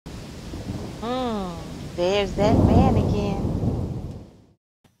There's that man again.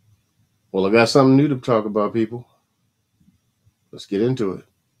 Well, I got something new to talk about, people. Let's get into it.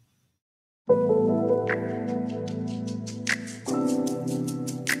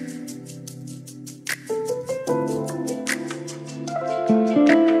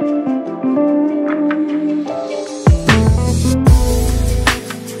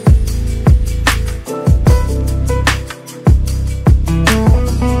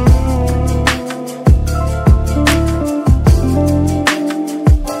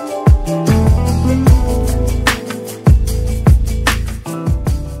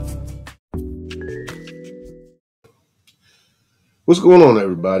 What's going on,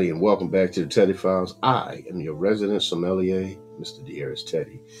 everybody, and welcome back to the Teddy Files. I am your resident sommelier, Mr. Deariss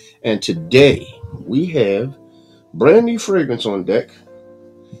Teddy, and today we have brand new fragrance on deck.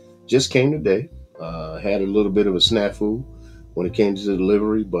 Just came today. Had a little bit of a snafu when it came to the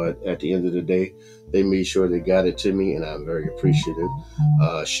delivery, but at the end of the day, they made sure they got it to me, and I'm very appreciative.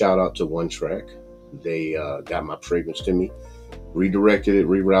 Shout out to One Track. They got my fragrance to me, redirected it,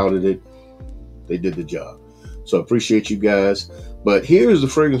 rerouted it. They did the job. So I appreciate you guys. But here's the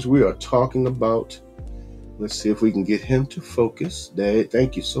fragrance we are talking about. Let's see if we can get him to focus.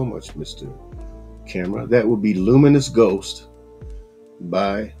 Thank you so much, Mr. Camera. That would be Luminous Ghost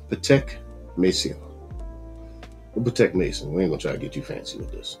by Patek Mason. Well, Patek Mason. We ain't gonna try to get too fancy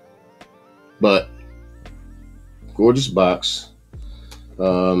with this. But gorgeous box.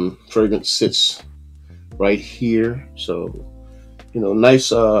 Fragrance sits right here. So, nice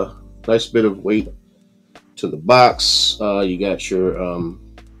bit of weight to the box. You got your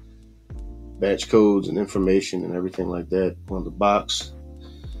batch codes and information and everything like that on the box.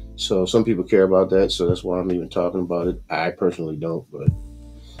 So some people care about that, so that's why I'm even talking about it. I personally don't, but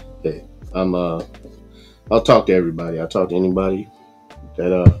hey, I'll talk to everybody. I'll talk to anybody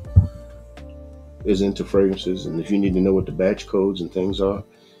that is into fragrances, and if you need to know what the batch codes and things are,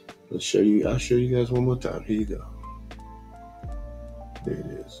 I'll show you guys one more time. Here you go. There it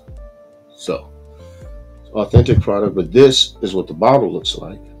is. So authentic product, but this is what the bottle looks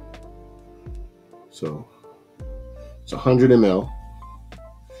like. So it's 100 ml,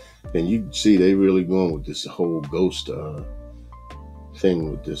 and you can see they really going with this whole ghost thing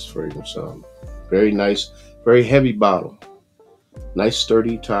with this fragrance. Very nice, very heavy bottle, nice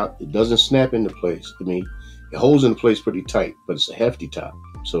sturdy top. It doesn't snap into place. I mean, it holds into place pretty tight, but it's a hefty top.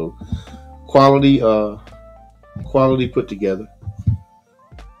 So quality put together.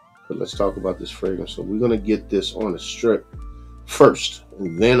 But let's talk about this fragrance. So we're going to get this on a strip first,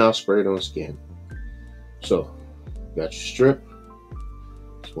 and then I'll spray it on skin. So, got your strip.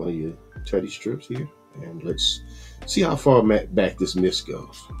 It's one of your Teddy strips here. And let's see how far back this mist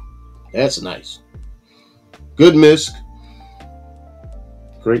goes. That's nice. Good mist.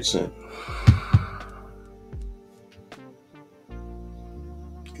 Great scent.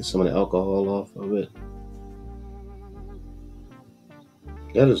 Get some of the alcohol off of it.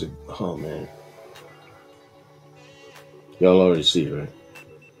 That is oh man. Y'all already see it, right?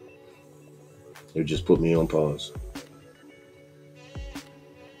 They just put me on pause.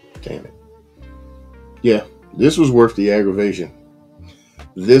 Damn it. Yeah, this was worth the aggravation.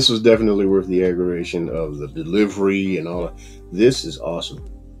 This was definitely worth the aggravation of the delivery and all that. This is awesome.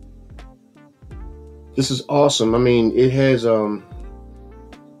 This is awesome. I mean, it has a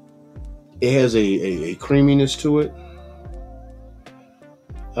creaminess to it.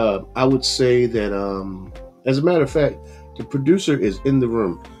 I would say that, as a matter of fact, the producer is in the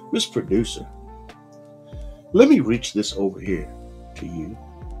room. Miss Producer, let me reach this over here to you.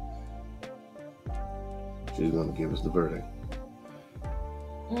 She's going to give us the verdict.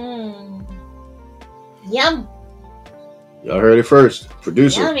 Yum. Y'all heard it first.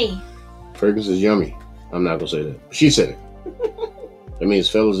 Producer. Yummy. Fragrance is yummy. I'm not going to say that. She said it. That means,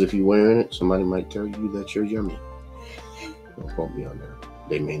 fellas, if you're wearing it, somebody might tell you that you're yummy. Don't quote me on that.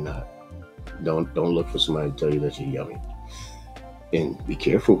 They may not. Don't look for somebody to tell you that you're yummy. And be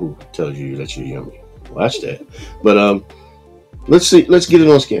careful who tells you that you're yummy. Watch that. But let's see. Let's get it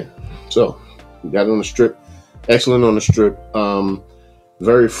on skin. So we got it on the strip. Excellent on the strip.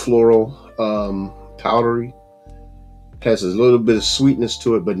 Very floral, powdery. Has a little bit of sweetness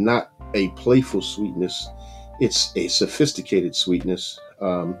to it, but not a playful sweetness. It's a sophisticated sweetness.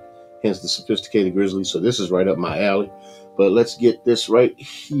 Hence the sophisticated grizzly. So this is right up my alley. But let's get this right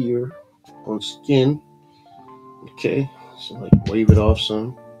here on skin. Okay. So like wave it off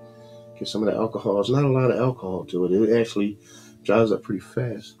some. Get some of the alcohol. There's not a lot of alcohol to it. It actually dries up pretty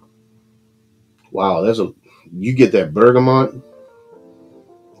fast. Wow, you get that bergamot.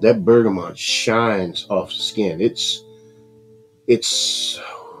 That bergamot shines off the skin. It's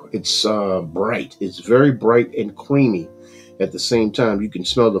It's bright. It's very bright and creamy at the same time. You can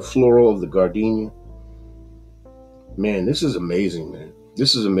smell the floral of the gardenia. Man, this is amazing, man.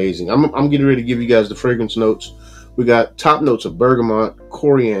 This is amazing. I'm getting ready to give you guys the fragrance notes. We got top notes of bergamot,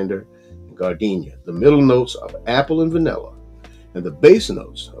 coriander, and gardenia. The middle notes of apple and vanilla. And the base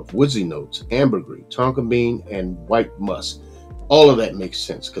notes of woodsy notes, ambergris, tonka bean, and white musk. All of that makes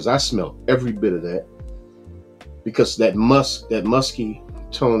sense because I smell every bit of that. Because that musky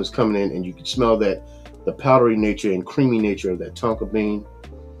tone is coming in, and you can smell that the powdery nature and creamy nature of that tonka bean.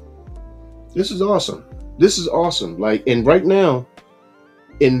 This is awesome. This is awesome. Like, and right now,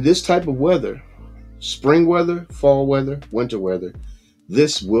 in this type of weather, spring weather, fall weather, winter weather,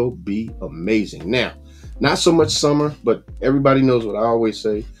 this will be amazing. Now, not so much summer, but everybody knows what I always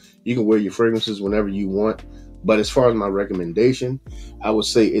say. You can wear your fragrances whenever you want. But as far as my recommendation, I would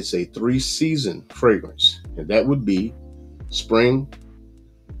say it's a 3-season fragrance. And that would be spring,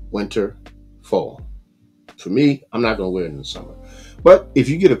 winter, fall. For me, I'm not going to wear it in the summer. But if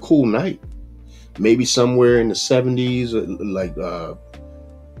you get a cool night, maybe somewhere in the 70s, like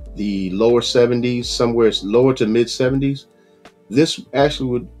the lower 70s, somewhere lower to mid 70s, this actually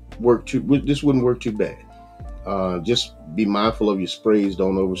would work too. This wouldn't work too bad. Just be mindful of your sprays.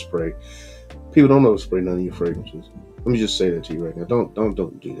 Don't overspray. People don't overspray none of your fragrances. Let me just say that to you right now. Don't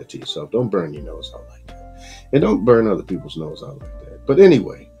do that to yourself. Don't burn your nose out like that, and don't burn other people's nose out like that. But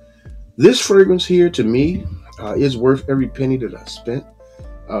anyway, this fragrance here to me is worth every penny that I spent.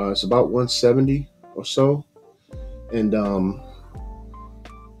 It's about $170 or so, and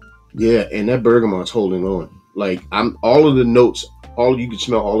yeah, and that bergamot's holding on. Like, I'm all of the notes, you can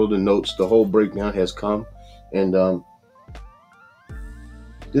smell all of the notes. The whole breakdown has come, and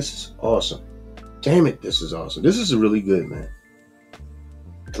this is awesome. Damn it, this is awesome. This is really good, man.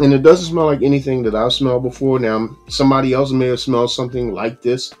 And it doesn't smell like anything that I've smelled before. Now, somebody else may have smelled something like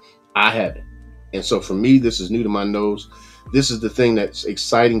this. I haven't. And so for me, this is new to my nose. This is the thing that's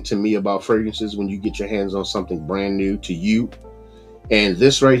exciting to me about fragrances, when you get your hands on something brand new to you. And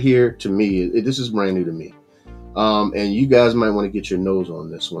this right here, to me, this is brand new to me. And you guys might want to get your nose on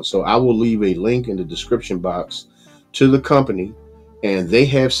this one. So I will leave a link in the description box to the company, and they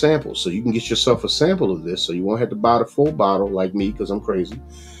have samples. So you can get yourself a sample of this, so you won't have to buy the full bottle like me, because I'm crazy.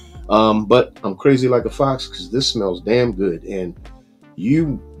 But I'm crazy like a fox, because this smells damn good. And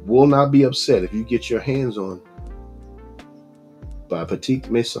you will not be upset if you get your hands on by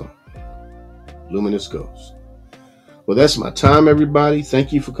Patek Mason Luminous Ghost. Well, that's my time, everybody.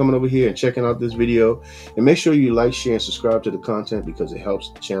 Thank you for coming over here and checking out this video. And make sure you like, share, and subscribe to the content, because it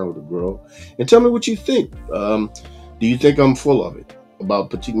helps the channel to grow. And tell me what you think. Do you think I'm full of it about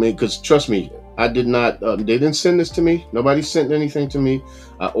Patek Mason? Because trust me, I did not. They didn't send this to me. Nobody sent anything to me.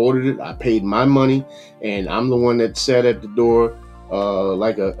 I ordered it. I paid my money, and I'm the one that sat at the door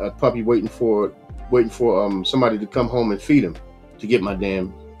like a puppy waiting for somebody to come home and feed him to get my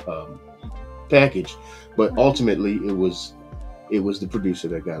damn package. But ultimately, it was the producer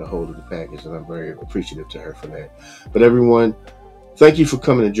that got a hold of the package, and I'm very appreciative to her for that. But everyone, thank you for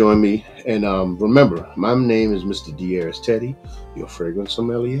coming to join me. And remember, my name is Mr. Deariss Teddy, your fragrance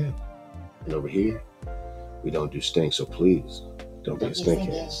sommelier. And over here, we don't do stinks, so please don't be a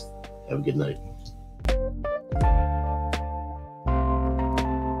stinkhead. Have a good night.